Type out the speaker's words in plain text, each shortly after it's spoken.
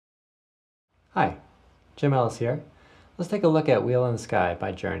Hi, Jim Ellis here. Let's take a look at Wheel in the Sky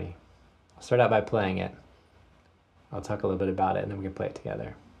by Journey. I'll start out by playing it. I'll talk a little bit about it and then we can play it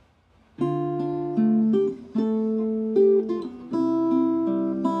together.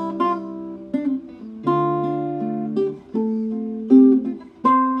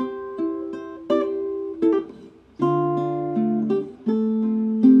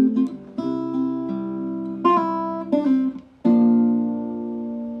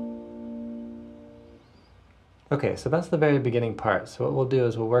 Okay, so that's the very beginning part. So what we'll do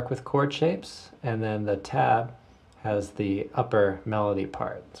is we'll work with chord shapes, and then the tab has the upper melody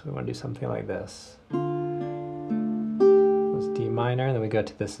part. So we want to do something like this. It's D minor, and then we go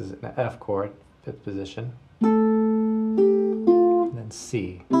to this is an F chord, 5th position, and then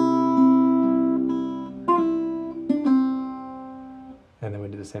C. And then we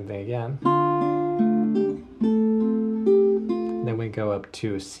do the same thing again. And then we go up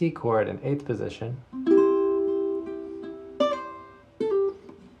to C chord in 8th position.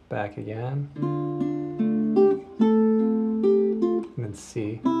 Back again, and then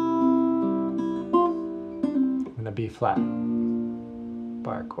C, and a B flat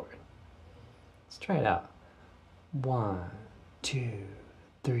bar chord. Let's try it out. 1, 2,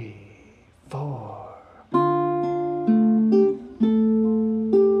 3, 4.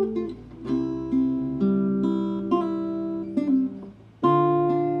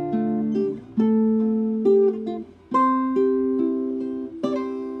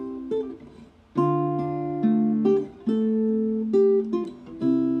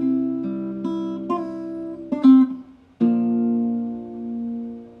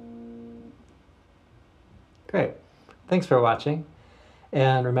 Great. Thanks for watching.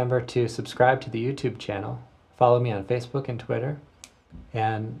 And remember to subscribe to the YouTube channel. Follow me on Facebook and Twitter.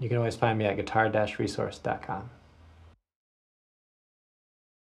 And you can always find me at guitar-resource.com.